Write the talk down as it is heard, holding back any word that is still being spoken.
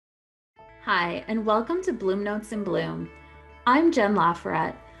Hi, and welcome to Bloom Notes in Bloom. I'm Jen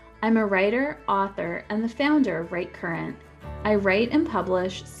Lafayette. I'm a writer, author, and the founder of Write Current. I write and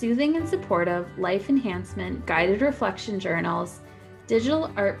publish soothing and supportive life enhancement guided reflection journals,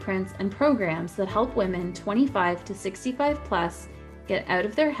 digital art prints, and programs that help women 25 to 65 plus get out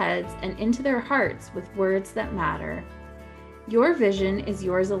of their heads and into their hearts with words that matter. Your vision is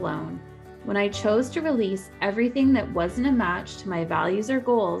yours alone. When I chose to release everything that wasn't a match to my values or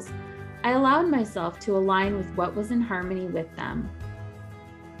goals, I allowed myself to align with what was in harmony with them.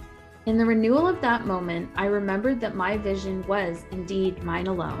 In the renewal of that moment, I remembered that my vision was indeed mine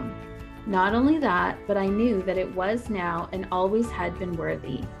alone. Not only that, but I knew that it was now and always had been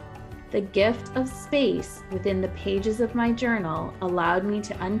worthy. The gift of space within the pages of my journal allowed me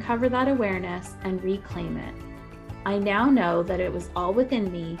to uncover that awareness and reclaim it. I now know that it was all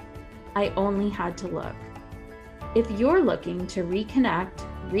within me. I only had to look. If you're looking to reconnect,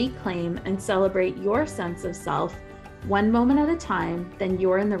 reclaim, and celebrate your sense of self one moment at a time, then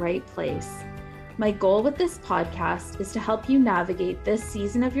you're in the right place. My goal with this podcast is to help you navigate this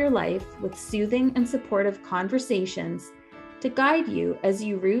season of your life with soothing and supportive conversations to guide you as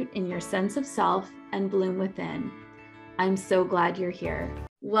you root in your sense of self and bloom within. I'm so glad you're here.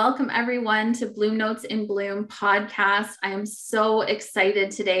 Welcome everyone to Bloom Notes in Bloom podcast. I am so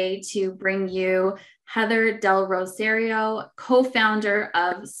excited today to bring you Heather DelRosario, co-founder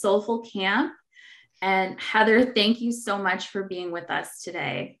of Soulful Camp. And Heather, thank you so much for being with us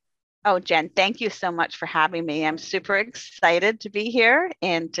today. Oh, Jen, thank you so much for having me. I'm super excited to be here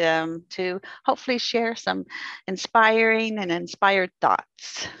and to hopefully share some inspiring and inspired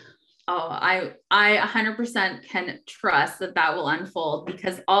thoughts. Oh, I 100% can trust that will unfold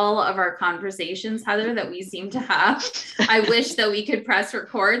because all of our conversations, Heather, that we seem to have, I wish that we could press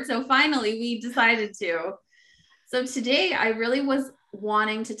record. So finally we decided to. So today I really was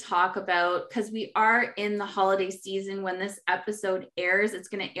wanting to talk about, because we are in the holiday season when this episode airs, it's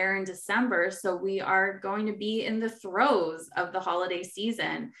going to air in December. So we are going to be in the throes of the holiday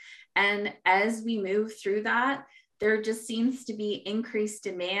season. And as we move through that, there just seems to be increased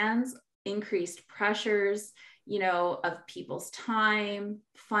demands, increased pressures, of people's time,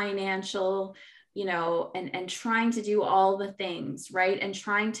 financial, and trying to do all the things, right? And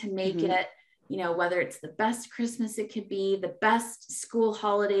trying to make it, whether it's the best Christmas it could be, the best school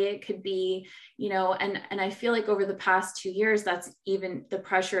holiday it could be, and I feel like over the past 2 years, that's even the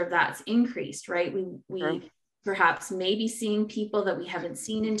pressure of that's increased, right? We perhaps maybe seeing people that we haven't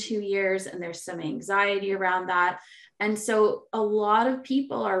seen in 2 years, and there's some anxiety around that. And so a lot of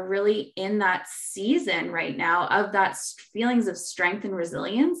people are really in that season right now of that feelings of strength and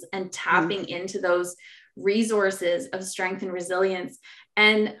resilience and tapping into those resources of strength and resilience.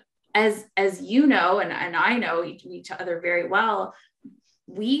 And as you know, and I know each other very well,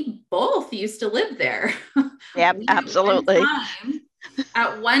 we both used to live there. Yeah, absolutely.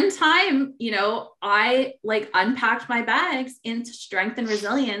 At one time, I unpacked my bags into strength and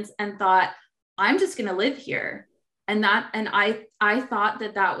resilience and thought, I'm just going to live here. And I thought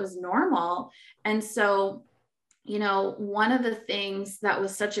that was normal. And so, one of the things that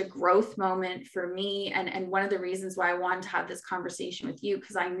was such a growth moment for me, and one of the reasons why I wanted to have this conversation with you,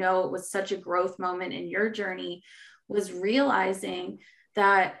 because I know it was such a growth moment in your journey, was realizing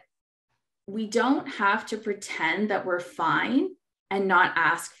that we don't have to pretend that we're fine and not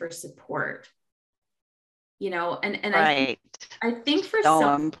ask for support, and right. I think for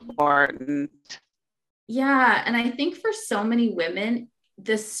so important. Yeah. And I think for so many women,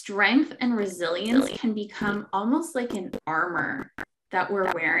 the strength and resilience can become almost like an armor that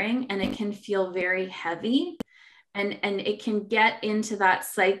we're wearing, and it can feel very heavy, and it can get into that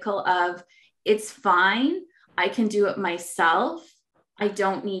cycle of, it's fine, I can do it myself, I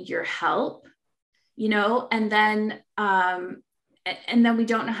don't need your help, and then we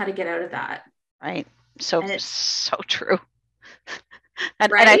don't know how to get out of that. Right. So true.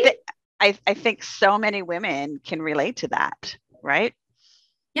 And, right? And I think so many women can relate to that, right?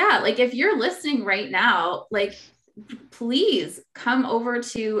 Yeah. Like if you're listening right now, please come over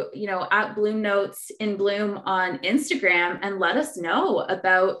to, at Bloom Notes in Bloom on Instagram and let us know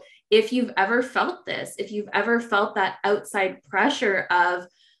about if you've ever felt this, if you've ever felt that outside pressure of,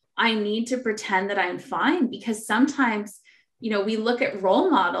 I need to pretend that I'm fine, because sometimes, we look at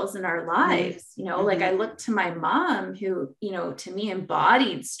role models in our lives, like I look to my mom who, to me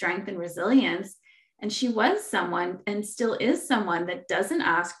embodied strength and resilience. And she was someone, and still is someone, that doesn't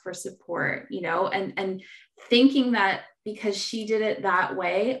ask for support, and thinking that because she did it that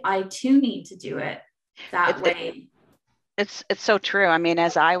way, I too need to do it that way. It's so true. I mean,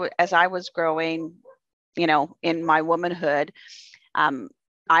 as I was growing, in my womanhood,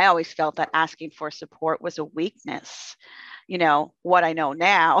 I always felt that asking for support was a weakness. What I know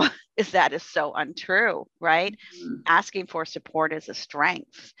now is that is so untrue, right? Mhm. Asking for support is a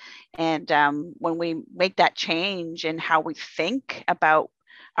strength. And when we make that change in how we think about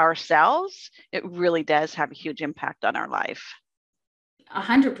ourselves, it really does have a huge impact on our life.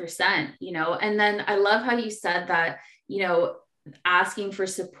 100%, and then I love how you said that, asking for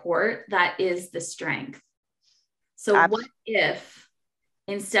support, that is the strength. So what if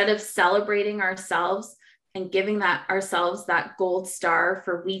instead of celebrating ourselves and giving that ourselves that gold star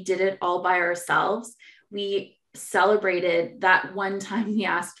for we did it all by ourselves, we celebrated that one time we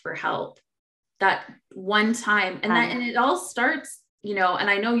asked for help, that one time. And it all starts, and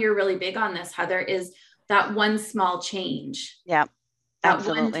I know you're really big on this, Heather, is that one small change. Yeah, That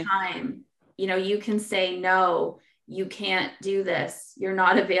one absolutely. time, you can say, no, you can't do this. You're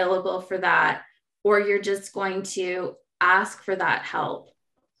not available for that. Or you're just going to ask for that help.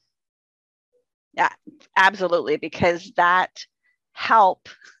 Yeah, absolutely. Because that help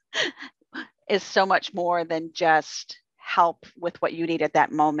is so much more than just help with what you need at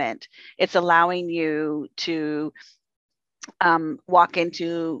that moment. It's allowing you to walk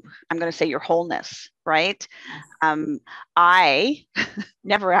into, I'm going to say, your wholeness, right? Yes. I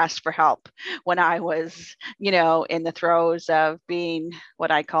never asked for help when I was, in the throes of being what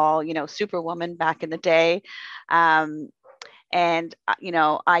I call, superwoman back in the day. And, I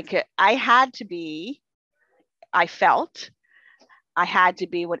felt I had to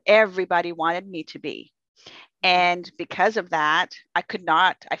be what everybody wanted me to be. And because of that, I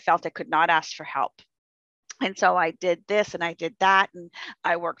felt I could not ask for help. And so I did this and I did that and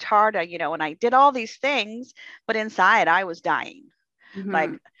I worked hard, and I did all these things, but inside I was dying.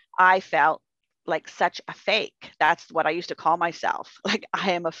 Like Mm-hmm. I felt like such a fake. That's what I used to call myself. Like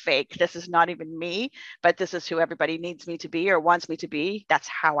I am a fake. This is not even me, but this is who everybody needs me to be or wants me to be. That's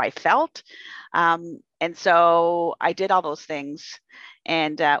how I felt. And so I did all those things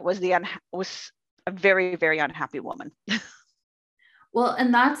and was a very, very unhappy woman. Well,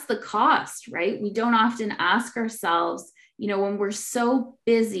 and that's the cost, right? We don't often ask ourselves, when we're so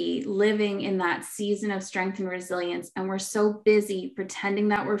busy living in that season of strength and resilience, and we're so busy pretending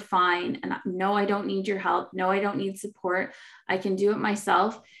that we're fine, and no, I don't need your help. No, I don't need support. I can do it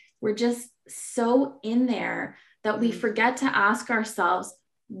myself. We're just so in there that we forget to ask ourselves,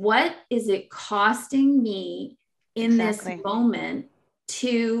 what is it costing me in this Exactly. moment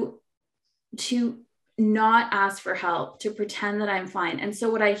to not ask for help, to pretend that I'm fine? And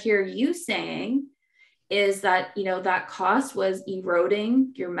so what I hear you saying is that, that cost was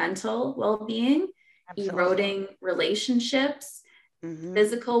eroding your mental well-being, Absolutely. eroding relationships, Mm-hmm.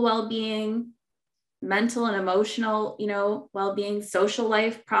 physical well-being, mental and emotional, well-being, social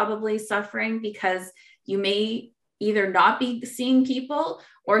life probably suffering because you may either not be seeing people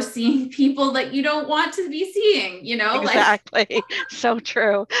or seeing people that you don't want to be seeing, like. Exactly. So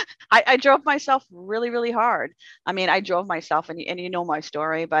true. I drove myself really, really hard. I mean, I drove myself, and you know my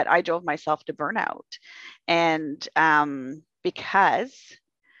story, but I drove myself to burnout. And because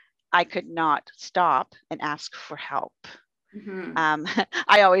I could not stop and ask for help. Mm-hmm.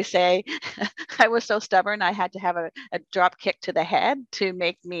 I always say I was so stubborn, I had to have a drop kick to the head to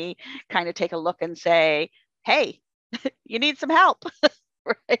make me kind of take a look and say, hey, you need some help,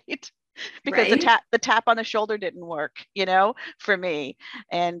 right? Because the Right. tap on the shoulder didn't work, for me.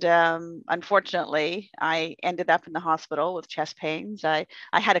 And unfortunately, I ended up in the hospital with chest pains. I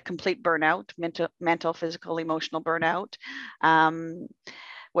had a complete burnout, mental, physical, emotional burnout, um,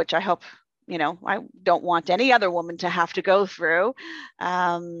 which I hope, I don't want any other woman to have to go through.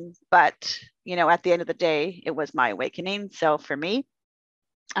 But at the end of the day, it was my awakening. So for me,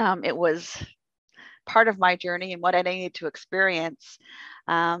 it was part of my journey and what I needed to experience.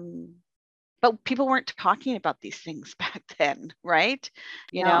 Um, but people weren't talking about these things back then, right?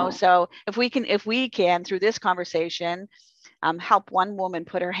 No. So if we can through this conversation, help one woman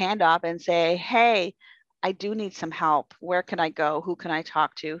put her hand up and say, hey, I do need some help. Where can I go? Who can I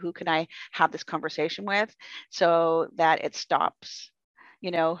talk to? Who can I have this conversation with? So that it stops,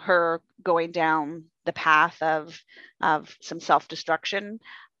 her going down the path of some self-destruction,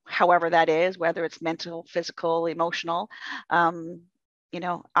 however that is, whether it's mental, physical, emotional.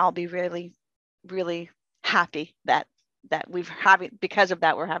 I'll be really, really happy that we've having because of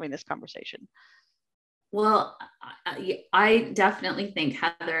that we're having this conversation. Well, I definitely think,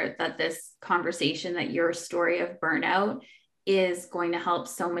 Heather, that this conversation, that your story of burnout is going to help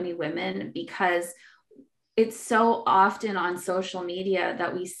so many women, because it's so often on social media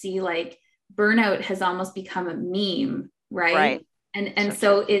that we see like burnout has almost become a meme, right? Right. And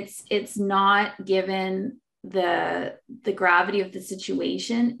So true. so it's not given the gravity of the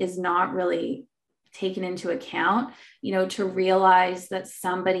situation is not really taken into account, to realize that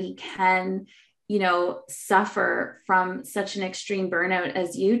somebody can, suffer from such an extreme burnout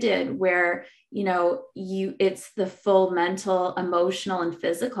as you did, where, it's the full mental, emotional, and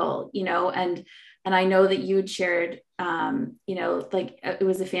physical, and I know that you had shared, like it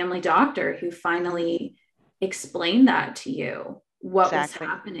was a family doctor who finally explained that to you, what was Exactly.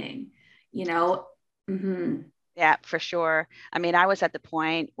 happening, you know. Mm-hmm. Yeah, for sure. I mean, I was at the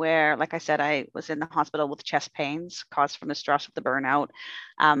point where, like I said, I was in the hospital with chest pains caused from the stress of the burnout.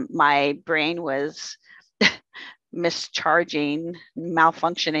 My brain was mischarging,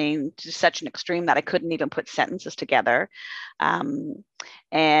 malfunctioning to such an extreme that I couldn't even put sentences together. Um,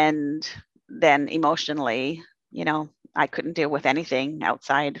 and then emotionally, I couldn't deal with anything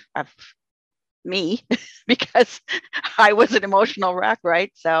outside of me because I was an emotional wreck,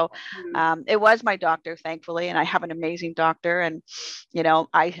 right? So it was my doctor, thankfully, and I have an amazing doctor. And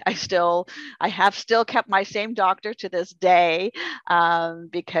I have still kept my same doctor to this day,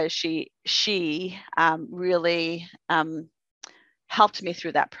 because she really helped me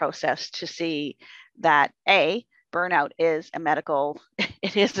through that process to see that burnout is a medical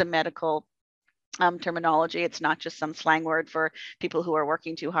it is a medical terminology. It's not just some slang word for people who are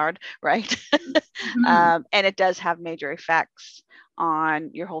working too hard, right? Mm-hmm. And it does have major effects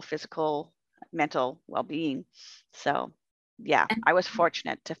on your whole physical, mental well-being. So, yeah, And, I was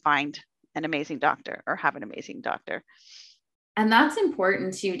fortunate to find an amazing doctor or have an amazing doctor. and that's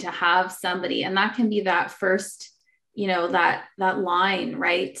important too, to have somebody, and that can be that first, that line,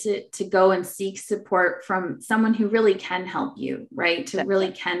 right? To go and seek support from someone who really can help you, right? To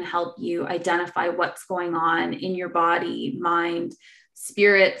really can help you identify what's going on in your body, mind,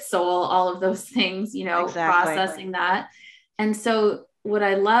 spirit, soul, all of those things, Exactly. processing that. And so what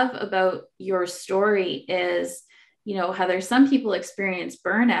I love about your story is, Heather, some people experience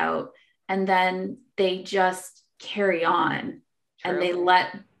burnout and then they just carry on, and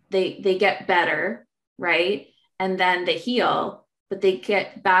True. they get better, right? And then they heal, but they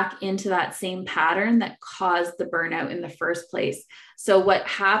get back into that same pattern that caused the burnout in the first place. So what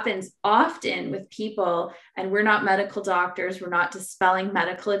happens often with people, and we're not medical doctors, we're not dispelling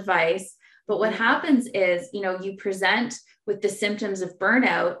medical advice, but what happens is, you present with the symptoms of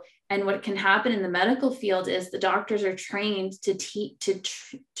burnout, and what can happen in the medical field is the doctors are trained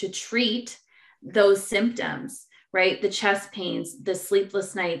to treat those symptoms, right? The chest pains, the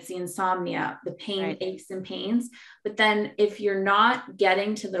sleepless nights, the insomnia, the pain, Right. aches, and pains. But then if you're not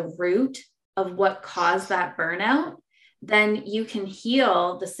getting to the root of what caused that burnout, then you can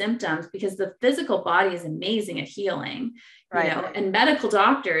heal the symptoms, because the physical body is amazing at healing, Right. and medical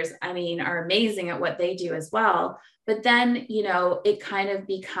doctors, I mean, are amazing at what they do as well. But then, it kind of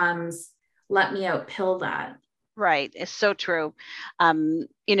becomes, let me outpill that. Right. It's so true. Um,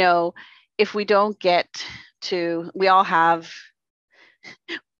 you know, if we don't get we all have,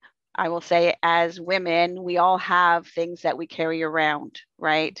 I will say, as women, we all have things that we carry around,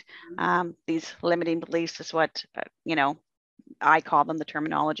 right? These limiting beliefs is what, I call them, the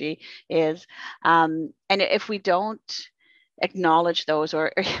terminology is. And if we don't acknowledge those,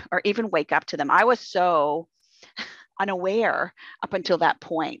 or even wake up to them, I was so unaware up until that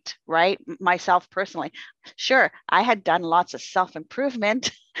point, right? Myself personally. Sure, I had done lots of self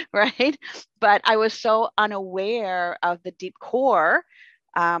improvement, right? But I was so unaware of the deep core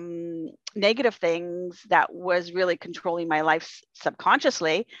negative things that was really controlling my life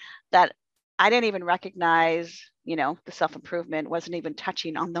subconsciously, that I didn't even recognize, the self improvement wasn't even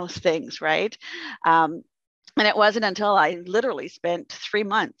touching on those things, right? And it wasn't until I literally spent 3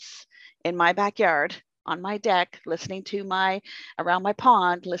 months in my backyard on my deck, listening to around my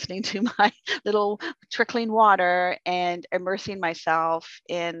pond, listening to my little trickling water, and immersing myself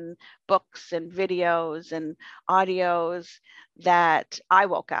in books and videos and audios, that I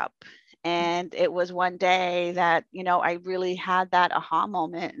woke up. And it was one day that, I really had that aha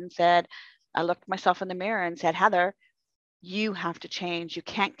moment and said, I looked myself in the mirror and said, Heather, you have to change. You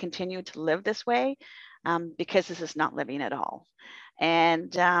can't continue to live this way, because this is not living at all.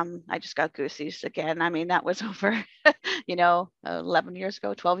 And I just got goosies again. I mean, that was over, 11 years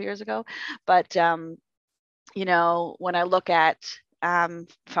ago, 12 years ago. But, when I look at,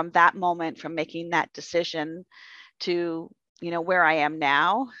 from that moment, from making that decision to, where I am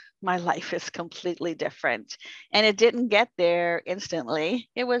now, my life is completely different. And it didn't get there instantly.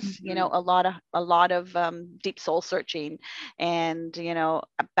 It was, Mm-hmm. a lot of deep soul searching. And,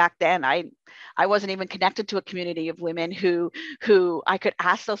 back then I wasn't even connected to a community of women who I could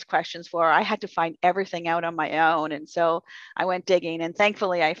ask those questions for. I had to find everything out on my own. And so I went digging, and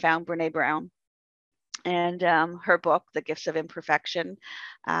thankfully I found Brene Brown. And her book, The Gifts of Imperfection,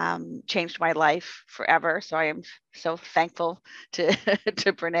 changed my life forever. So I am so thankful to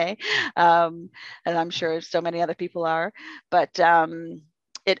to Brene, and I'm sure so many other people are. But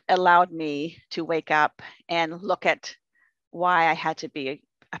it allowed me to wake up and look at why I had to be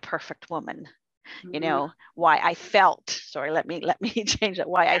a perfect woman. Why I felt, sorry, let me change that,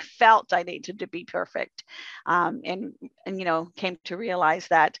 why I felt I needed to be perfect, and came to realize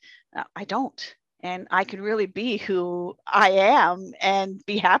that I don't, and I can really be who I am and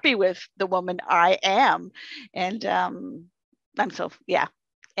be happy with the woman I am. And I'm so, yeah,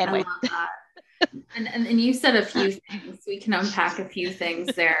 anyway. I love that. And you said a few things. We can unpack a few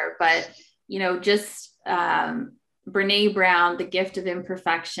things there, but just Brene Brown, The Gift of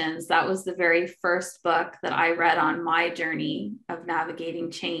Imperfections, that was the very first book that I read on my journey of navigating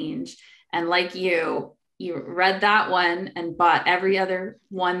change. And like you read that one and bought every other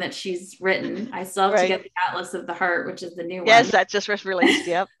one that she's written. I still have to get the Atlas of the Heart, which is the new one. Yes, that just was released.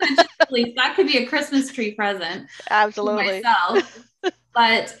 Yep. That could be a Christmas tree present. Absolutely. To myself.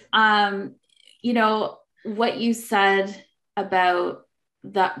 But what you said about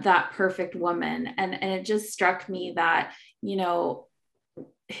that perfect woman, and it just struck me that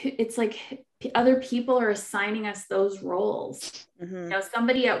it's like other people are assigning us those roles.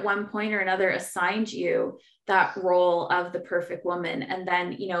 Somebody at one point or another assigned you that role of the perfect woman, and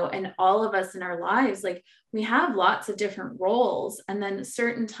then and all of us in our lives, like, we have lots of different roles, and then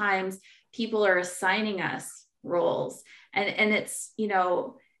certain times people are assigning us roles, and it's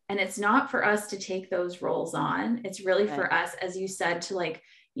and it's not for us to take those roles on. It's really for us, as you said, to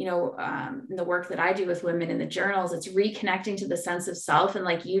the work that I do with women in the journals, it's reconnecting to the sense of self. And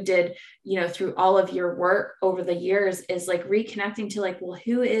like you did, through all of your work over the years, is like reconnecting to well,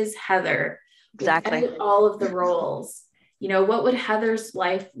 who is Heather? Exactly. Without all of the roles, what would Heather's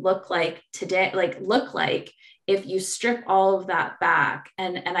life look like today? Look like if you strip all of that back.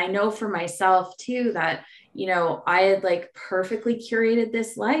 And I know for myself too, that I had perfectly curated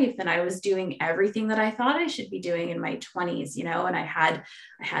this life, and I was doing everything that I thought I should be doing in my 20s, and I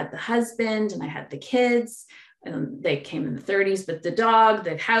had the husband, and I had the kids, and they came in the 30s, but the dog,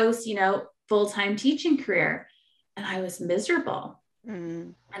 the house, full-time teaching career. And I was miserable.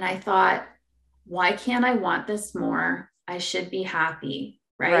 And I thought, why can't I want this more? I should be happy,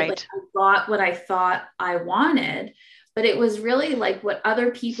 right? I got what I thought I wanted, but it was really what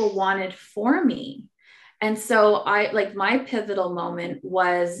other people wanted for me. And so my pivotal moment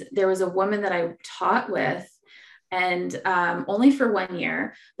was, there was a woman that I taught with, and only for 1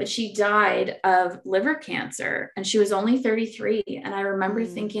 year, but she died of liver cancer, and she was only 33. And I remember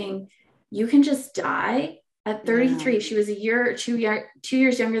thinking, you can just die at 33. She was 2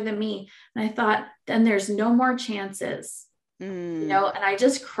 years younger than me. And I thought, then there's no more chances, and I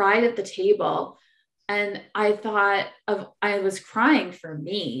just cried at the table. And I thought I was crying for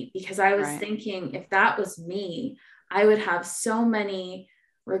me, because I was thinking, if that was me, I would have so many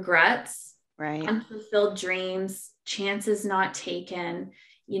regrets, unfulfilled dreams, chances not taken,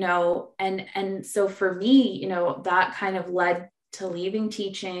 and so for me, that kind of led to leaving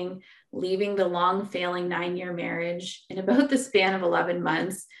teaching, leaving the long failing 9-year marriage in about the span of 11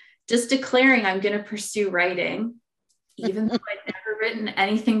 months, just declaring I'm going to pursue writing. Even though I'd never written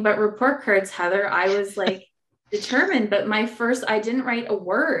anything but report cards, Heather, I was determined. But I didn't write a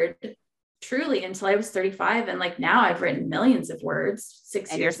word truly until I was 35. And now I've written millions of words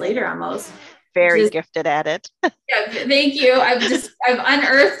 6 years later, almost. Very gifted at it. Yeah, thank you. I've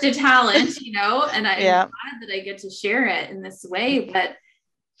unearthed a talent, and I'm glad that I get to share it in this way. But,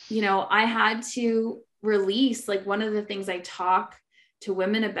 I had to release, one of the things I talk to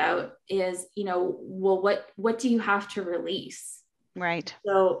women about is, well, what do you have to release? Right.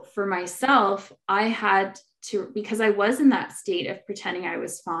 So for myself, I had to, because I was in that state of pretending I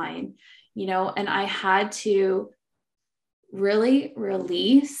was fine, and I had to really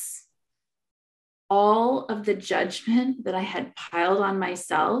release all of the judgment that I had piled on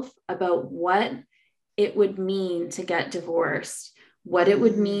myself about what it would mean to get divorced, what it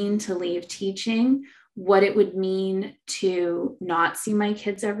would mean to leave teaching, what it would mean to not see my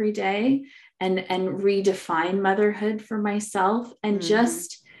kids every day, and redefine motherhood for myself, and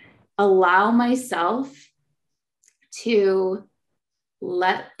just allow myself to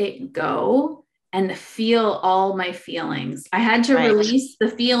let it go and feel all my feelings. I had to release the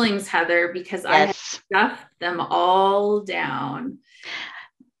feelings, Heather, because I had stuffed them all down.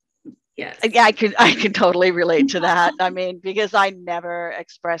 Yes. Yeah, I can totally relate to that. I mean, because I never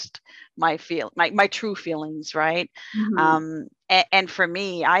expressed my true feelings, right? And for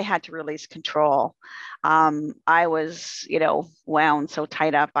me, I had to release control. I was, wound so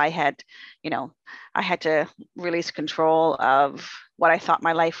tight up. You know, I had to release control of what I thought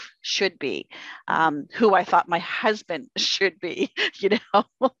my life should be, who I thought my husband should be.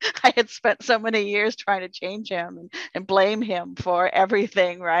 I had spent so many years trying to change him and blame him for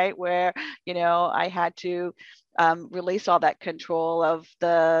everything, right? Where, I had to release all that control of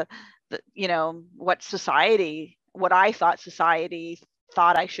what I thought society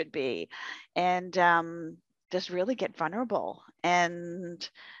thought I should be, and just really get vulnerable and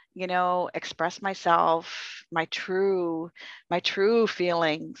express myself, my true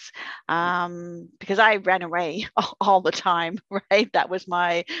feelings, because I ran away all the time, right? That was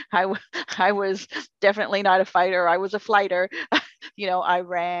I was definitely not a fighter. I was a flighter. I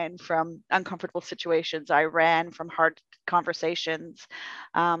ran from uncomfortable situations. I ran from hard conversations.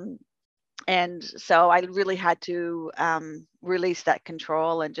 And so I really had to release that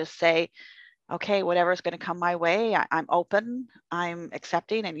control and just say, okay, whatever's going to come my way, I'm open, I'm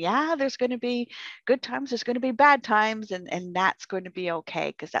accepting. And yeah, there's going to be good times, there's going to be bad times, and that's going to be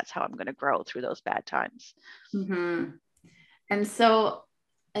okay, because that's how I'm going to grow through those bad times. Mm-hmm. And so,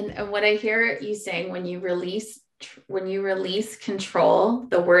 and what I hear you saying, when you release control,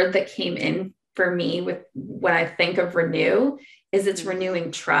 the word that came in for me with when I think of renew is it's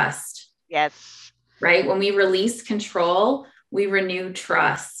renewing trust. Yes. Right? When we release control, we renew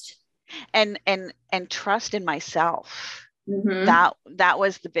trust. And trust in myself. Mm-hmm. That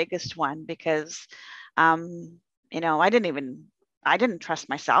was the biggest one, because I didn't trust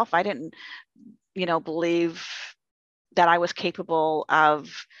myself. I didn't believe that I was capable of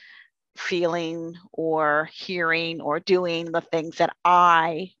feeling or hearing or doing the things that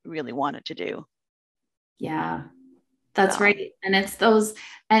I really wanted to do. Yeah, that's right. And it's those,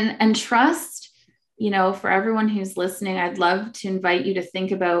 and trust, for everyone who's listening, I'd love to invite you to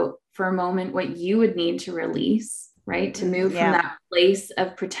think about for a moment what you would need to release, right? To move from that place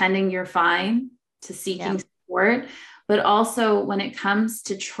of pretending you're fine to seeking support. But also when it comes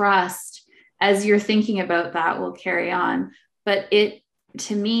to trust, as you're thinking about that, we'll carry on. But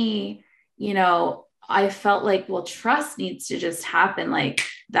to me, I felt like, well, trust needs to just happen like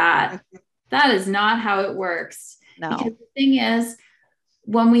that. That is not how it works. No. Because the thing is,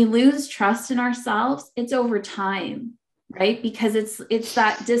 when we lose trust in ourselves, it's over time, right? Because it's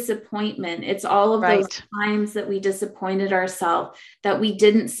that disappointment. It's all of those times that we disappointed ourselves, that we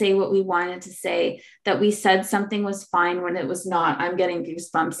didn't say what we wanted to say, that we said something was fine when it was not. I'm getting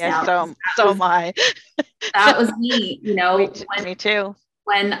goosebumps now. So am I. That was me, Me too.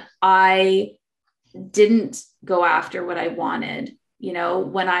 When I didn't go after what I wanted,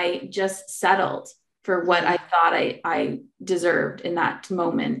 when I just settled for what I thought I deserved in that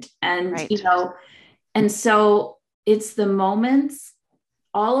moment. And, and so it's the moments,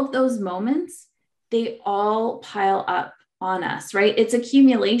 all of those moments, they all pile up on us, right? It's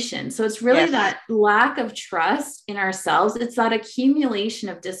accumulation. So it's really that lack of trust in ourselves. It's that accumulation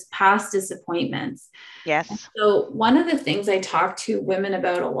of past disappointments. Yes. And so one of the things I talk to women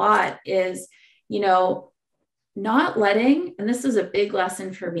about a lot is, not letting, and this is a big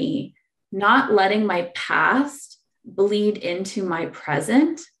lesson for me, not letting my past bleed into my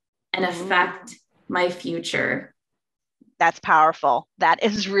present and affect my future. That's powerful. That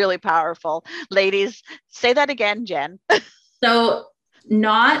is really powerful. Ladies, say that again, Jen. So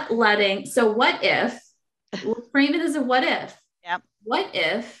what if, we'll frame it as a what if. Yep. What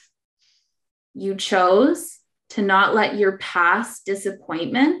if you chose to not let your past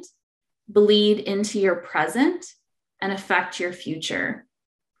disappointment bleed into your present and affect your future?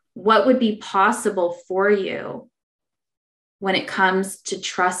 What would be possible for you when it comes to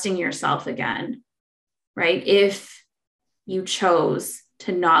trusting yourself again, right? If you chose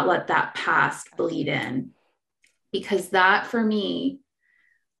to not let that past bleed in. Because that, for me,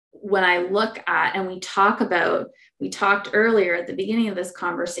 when I look at, and we talked earlier at the beginning of this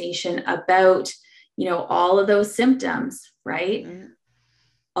conversation about, all of those symptoms, right? Mm-hmm.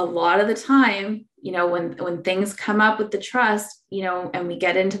 A lot of the time, when things come up with the trust, and we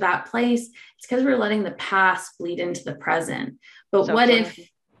get into that place, it's because we're letting the past bleed into the present. But what if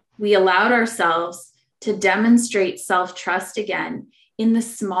we allowed ourselves to demonstrate self-trust again in the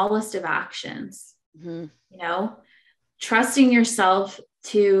smallest of actions? Mm-hmm. Trusting yourself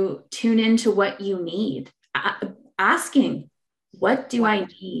to tune into what you need, asking, what do I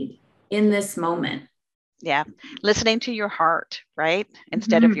need in this moment? Yeah. Listening to your heart, right?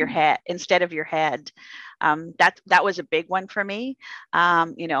 Instead of your head. That was a big one for me.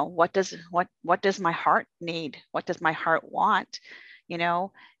 What does my heart need? What does my heart want?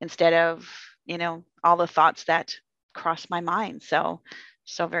 Instead of, all the thoughts that cross my mind. So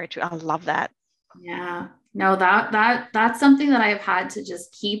very true. I love that. Yeah. No, that's something that I've had to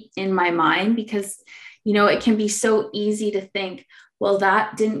just keep in my mind because, it can be so easy to think, well,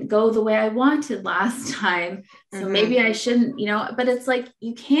 that didn't go the way I wanted last time. So Mm-hmm. maybe I shouldn't, but it's like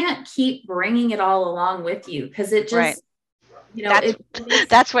you can't keep bringing it all along with you because it Right. just, That's it makes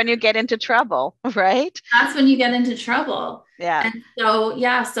that's when you get into trouble, right? that's when you get into trouble. Yeah. And so,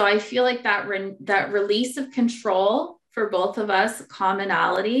 yeah, so I feel like that release of control for both of us,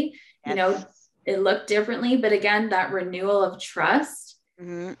 commonality, Yes. it looked differently, but again, that renewal of trust,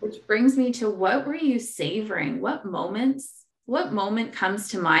 Mm-hmm. which brings me to what were you savoring? What moment comes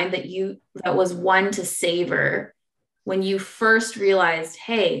to mind that was one to savor when you first realized,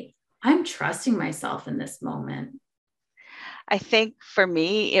 hey, I'm trusting myself in this moment? I think for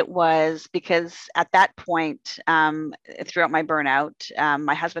me, it was because at that point, throughout my burnout,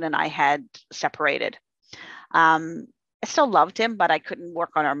 my husband and I had separated. Um, I still loved him, but I couldn't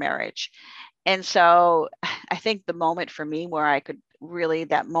work on our marriage. And so I think the moment for me where I could really,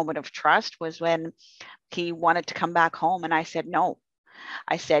 that moment of trust was when he wanted to come back home. And I said, no.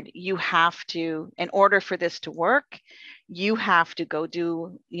 I said, you have to, in order for this to work, you have to go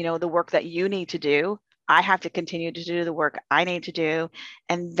do, the work that you need to do. I have to continue to do the work I need to do.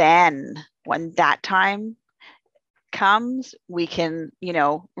 And then when that time comes, we can,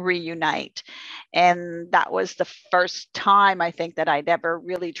 reunite. And that was the first time I think that I'd ever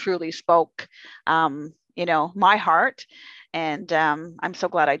really truly spoke, my heart. And I'm so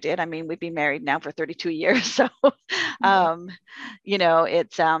glad I did. I mean, we've been married now for 32 years. So, um,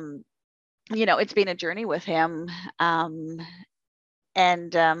 it's, it's been a journey with him. Um,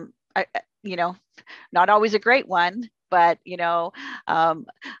 and, not always a great one, but um,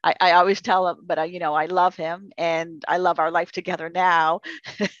 I always tell him, but I love him and I love our life together now.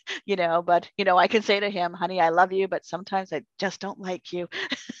 But I can say to him, honey, I love you, but sometimes I just don't like you.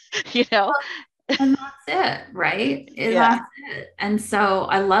 you know And that's it, right? And yeah. that's it. And so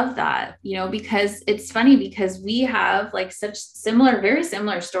I love that, because it's funny because we have like such very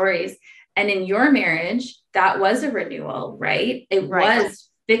similar stories. And in your marriage, that was a renewal, right? It Right. was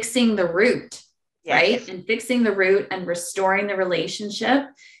fixing the root, right? Yes. And fixing the root and restoring the relationship,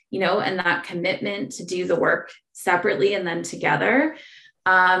 and that commitment to do the work separately and then together.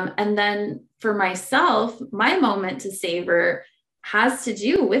 And then for myself, my moment to savor has to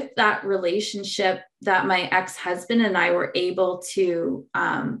do with that relationship that my ex-husband and I were able to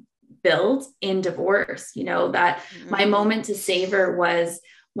build in divorce. That my Mm-hmm. moment to savor was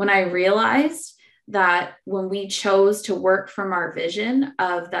when I realized that when we chose to work from our vision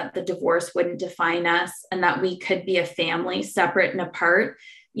of that the divorce wouldn't define us and that we could be a family separate and apart,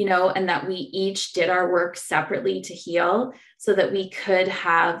 and that we each did our work separately to heal so that we could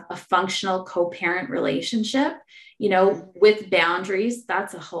have a functional co-parent relationship, Mm-hmm. with boundaries.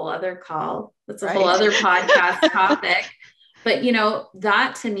 That's a whole other call. That's a whole Right. other podcast topic. But,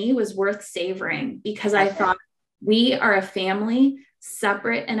 that to me was worth savoring because I Yes. thought we are a family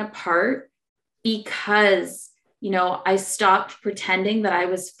separate and apart because, I stopped pretending that I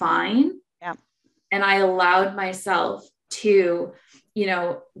was fine Yeah. and I allowed myself to,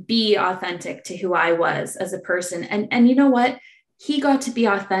 be authentic to who I was as a person. And you know what? He got to be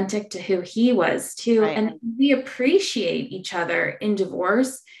authentic to who he was too. Right. And we appreciate each other in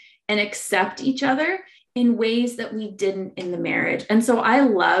divorce and accept each other in ways that we didn't in the marriage. And so I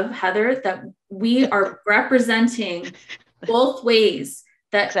love, Heather, that we are representing both ways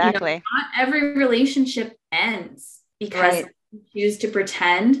that, Exactly. not every relationship ends because Right. you choose to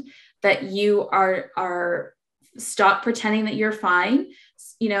pretend that you are stop pretending that you're fine.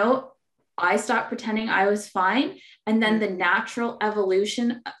 You know, I stopped pretending I was fine, and then Mm-hmm. the natural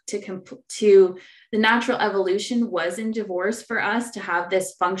evolution to the natural evolution was in divorce for us to have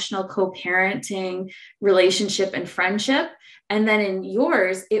this functional co-parenting relationship and friendship. And then in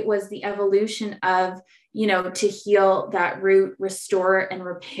yours, it was the evolution of, to heal that root, restore and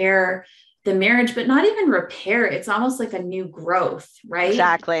repair the marriage, but not even repair. It's almost like a new growth, right?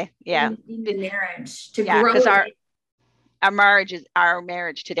 Exactly. Yeah. In the marriage to Yeah. grow Because it. our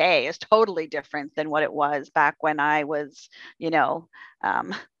marriage today is totally different than what it was back when I was, you know,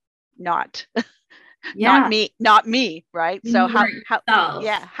 um, not not Yeah. me, right? When So you how were how yourself.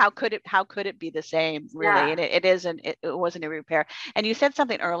 yeah, how could it be the same really? Yeah. And it isn't, it wasn't a repair. And you said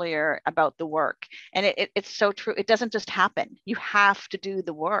something earlier about the work, and it's so true. It doesn't just happen. You have to do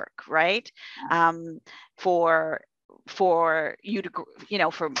the work, right? um for you to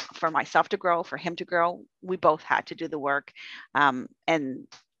for myself to grow, for him to grow, we both had to do the work. And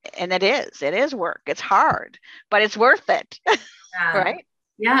it is work. It's hard, but it's worth it. Yeah. Right.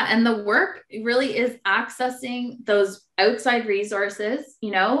 Yeah. And the work really is accessing those outside resources,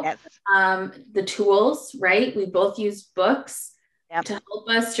 Yes. the tools, right? We both use books Yep. to help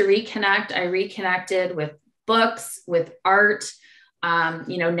us to reconnect. I reconnected with books, with art,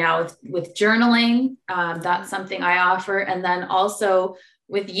 now with journaling. That's something I offer. And then also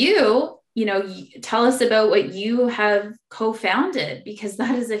with you, tell us about what you have co-founded, because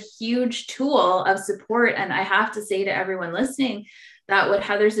that is a huge tool of support. And I have to say to everyone listening that what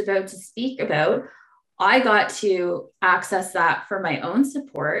Heather's about to speak about, I got to access that for my own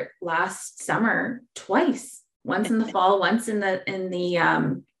support last summer twice, once in the fall, once in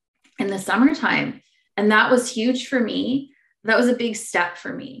the summertime. And that was huge for me. That was a big step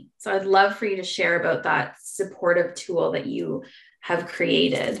for me. So I'd love for you to share about that supportive tool that you have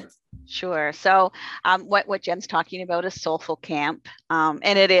created. Sure. So what Jen's talking about is Soulful Camp,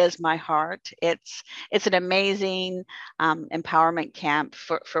 and it is my heart. It's an amazing empowerment camp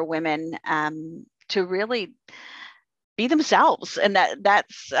for women to really be themselves, and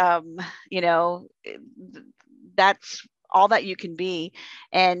you know that's all that you can be.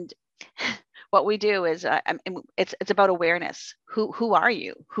 And what we do is it's about awareness. Who are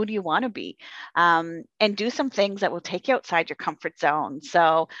you? Who do you want to be? And do some things that will take you outside your comfort zone.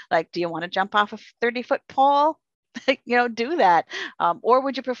 So, like, do you want to jump off a 30-foot pole? Do that. Or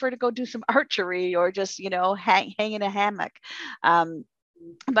would you prefer to go do some archery or just hang in a hammock?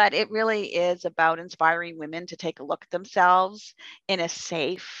 But it really is about inspiring women to take a look at themselves in a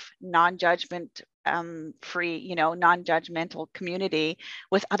safe, non-judgment free, non-judgmental community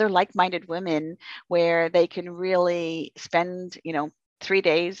with other like-minded women, where they can really spend 3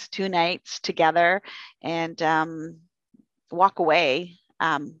 days 2 nights together and walk away,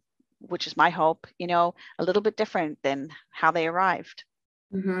 which is my hope, a little bit different than how they arrived.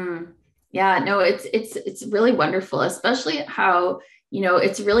 Mm-hmm. Yeah, no, it's really wonderful, especially how,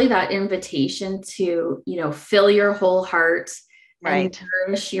 it's really that invitation to, fill your whole heart and Right.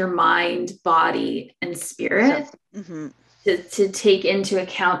 nourish your mind, body, and So, spirit mm-hmm. to take into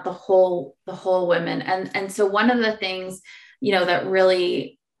account the whole women. And so one of the things, that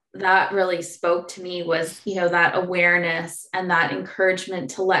really spoke to me was, that awareness and that encouragement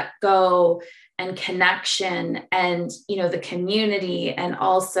to let go and connection and, the community, and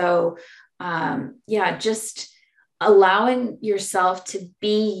also, just allowing yourself to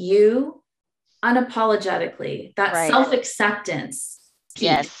be you unapologetically. That Right. self-acceptance piece,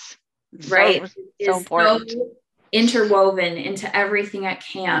 Yes. right, So is so important. interwoven into everything at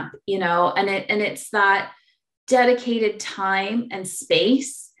camp, and it's that dedicated time and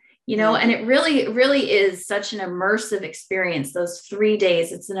space, and it really is such an immersive experience. Those 3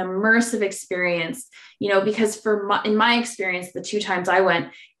 days, it's an immersive experience, because in my experience, the 2 times I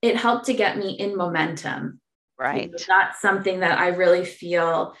went, it helped to get me in momentum. Right. That's something that I really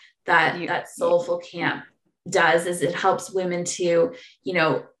feel that Soulful Camp does, is it helps women to,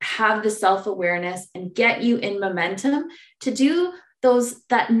 have the self-awareness and get you in momentum to do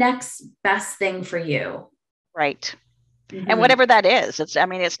that next best thing for you. Right. Mm-hmm. And whatever that is,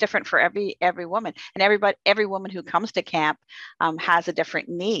 it's different for every woman, and every woman who comes to camp has a different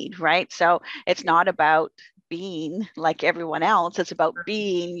need, right? So it's not about being like everyone else. It's about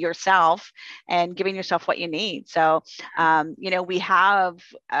being yourself and giving yourself what you need. So, we have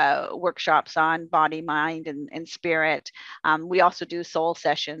workshops on body, mind, and spirit. We also do soul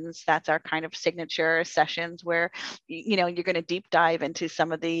sessions. That's our kind of signature sessions where, you're going to deep dive into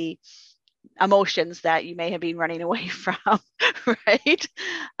some of the emotions that you may have been running away from. Right.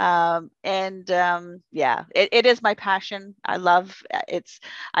 It is my passion. I love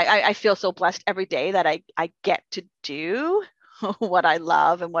I feel so blessed every day that I get to do what I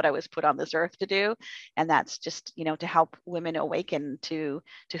love and what I was put on this earth to do. And that's just, to help women awaken to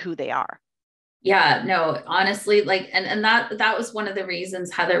who they are. Yeah, no, honestly, and that was one of the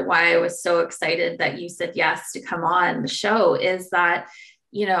reasons, Heather, why I was so excited that you said yes to come on the show, is that,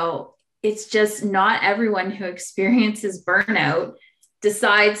 it's just not everyone who experiences burnout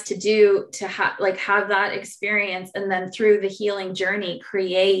decides have that experience, and then through the healing journey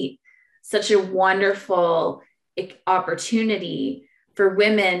create such a wonderful opportunity for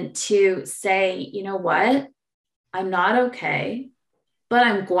women to say, you know what, I'm not okay, but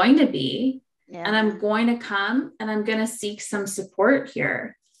I'm going to be. Yeah. And I'm going to come and I'm going to seek some support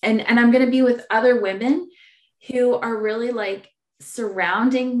here. And I'm going to be with other women who are really like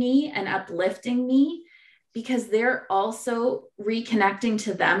surrounding me and uplifting me, because they're also reconnecting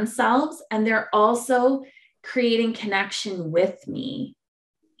to themselves, and they're also creating connection with me,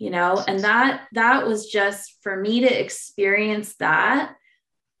 and that was just for me to experience that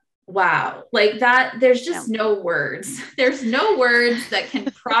wow, like that, there's Yeah. just no words. There's no words that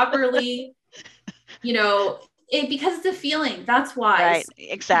can properly, because it's a feeling. That's why. Right. So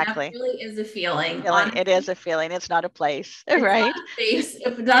camp Exactly. really is a feeling. Feeling. It is a feeling. It's not a place, It's not right? a face,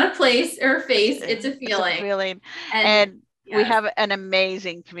 if it's not a place or a face, it's a It's a feeling. feeling. And And we yes. have an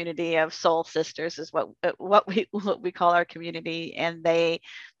amazing community of soul sisters is what we call our community, and they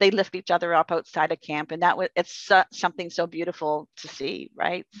lift each other up outside of camp, and it's something so beautiful to see,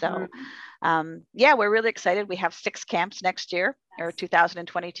 right? So yeah, we're really excited. We have 6 camps next year, or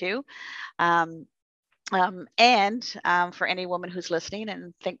 2022. And for any woman who's listening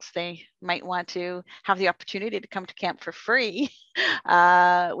and thinks they might want to have the opportunity to come to camp for free,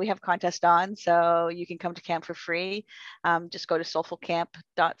 we have contest on, so you can come to camp for free. Just go to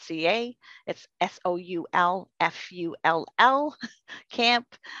soulfulcamp.ca. It's SOULFULL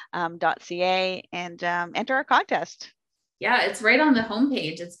camp.ca and enter our contest. Yeah, it's right on the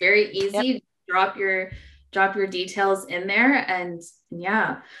homepage. It's very easy. Yep. Drop your details in there. And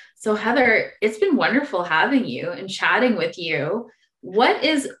yeah. So Heather, it's been wonderful having you and chatting with you. What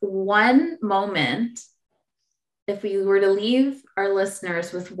is one moment, if we were to leave our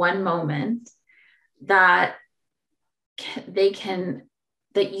listeners with one moment that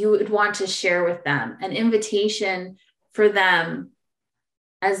that you would want to share with them, an invitation for them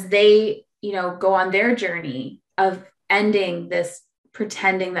as they, go on their journey of ending this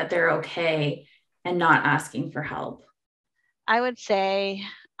pretending that they're okay and not asking for help? I would say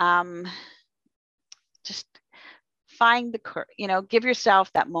just find give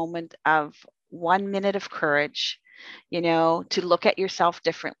yourself that moment of 1 minute of courage, to look at yourself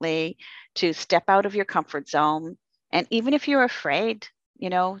differently, to step out of your comfort zone. And even if you're afraid,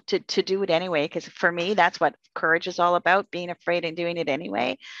 to do it anyway, because for me, that's what courage is all about, being afraid and doing it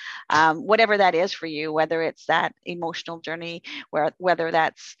anyway. Whatever that is for you, whether it's that emotional journey, whether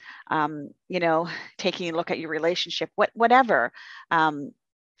that's, taking a look at your relationship, whatever,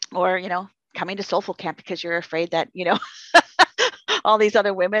 or, coming to Soulful Camp because you're afraid that, all these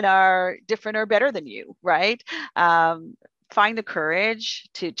other women are different or better than you, right? Find the courage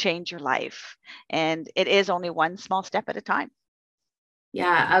to change your life. And it is only one small step at a time.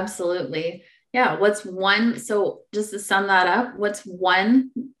 Yeah, absolutely. Yeah. So just to sum that up, what's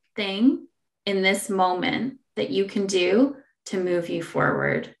one thing in this moment that you can do to move you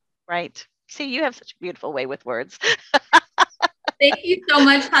forward? Right. See, you have such a beautiful way with words. Thank you so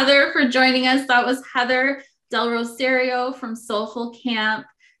much, Heather, for joining us. That was Heather DelRosario from Soulful Camp.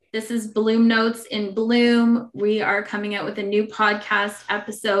 This is Bloom Notes in Bloom. We are coming out with a new podcast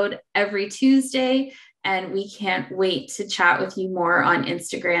episode every Tuesday, and we can't wait to chat with you more on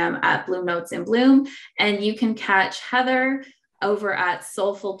Instagram at Bloom Notes in Bloom. And you can catch Heather over at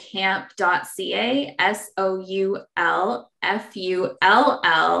soulfulcamp.ca, SOULFULL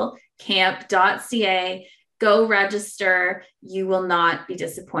camp.ca. Go register. You will not be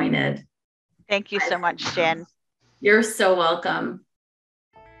disappointed. Thank you so much, Jen. You're so welcome.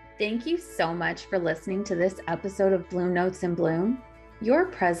 Thank you so much for listening to this episode of Bloom Notes in Bloom. Your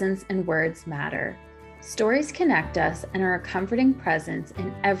presence and words matter. Stories connect us and are a comforting presence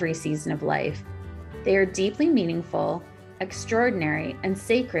in every season of life. They are deeply meaningful, extraordinary, and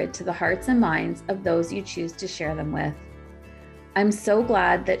sacred to the hearts and minds of those you choose to share them with. I'm so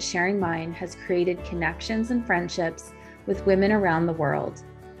glad that sharing mine has created connections and friendships with women around the world.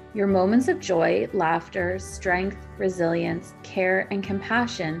 Your moments of joy, laughter, strength, resilience, care, and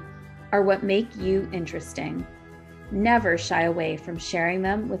compassion are what make you interesting. Never shy away from sharing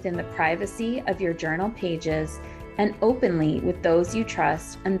them within the privacy of your journal pages and openly with those you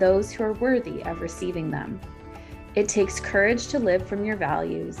trust and those who are worthy of receiving them. It takes courage to live from your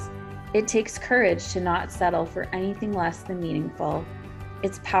values. It takes courage to not settle for anything less than meaningful.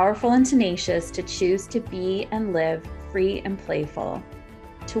 It's powerful and tenacious to choose to be and live free and playful,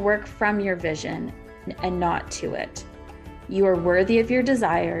 to work from your vision and not to it. You are worthy of your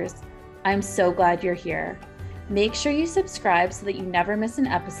desires. I'm so glad you're here. Make sure you subscribe so that you never miss an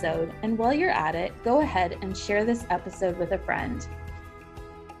episode. And while you're at it, go ahead and share this episode with a friend.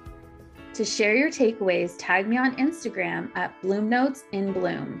 To share your takeaways, tag me on Instagram at Bloom Notes in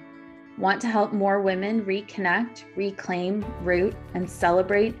Bloom. Want to help more women reconnect, reclaim, root, and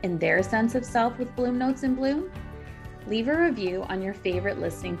celebrate in their sense of self with Bloom Notes in Bloom? Leave a review on your favorite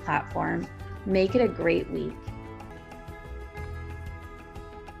listening platform. Make it a great week.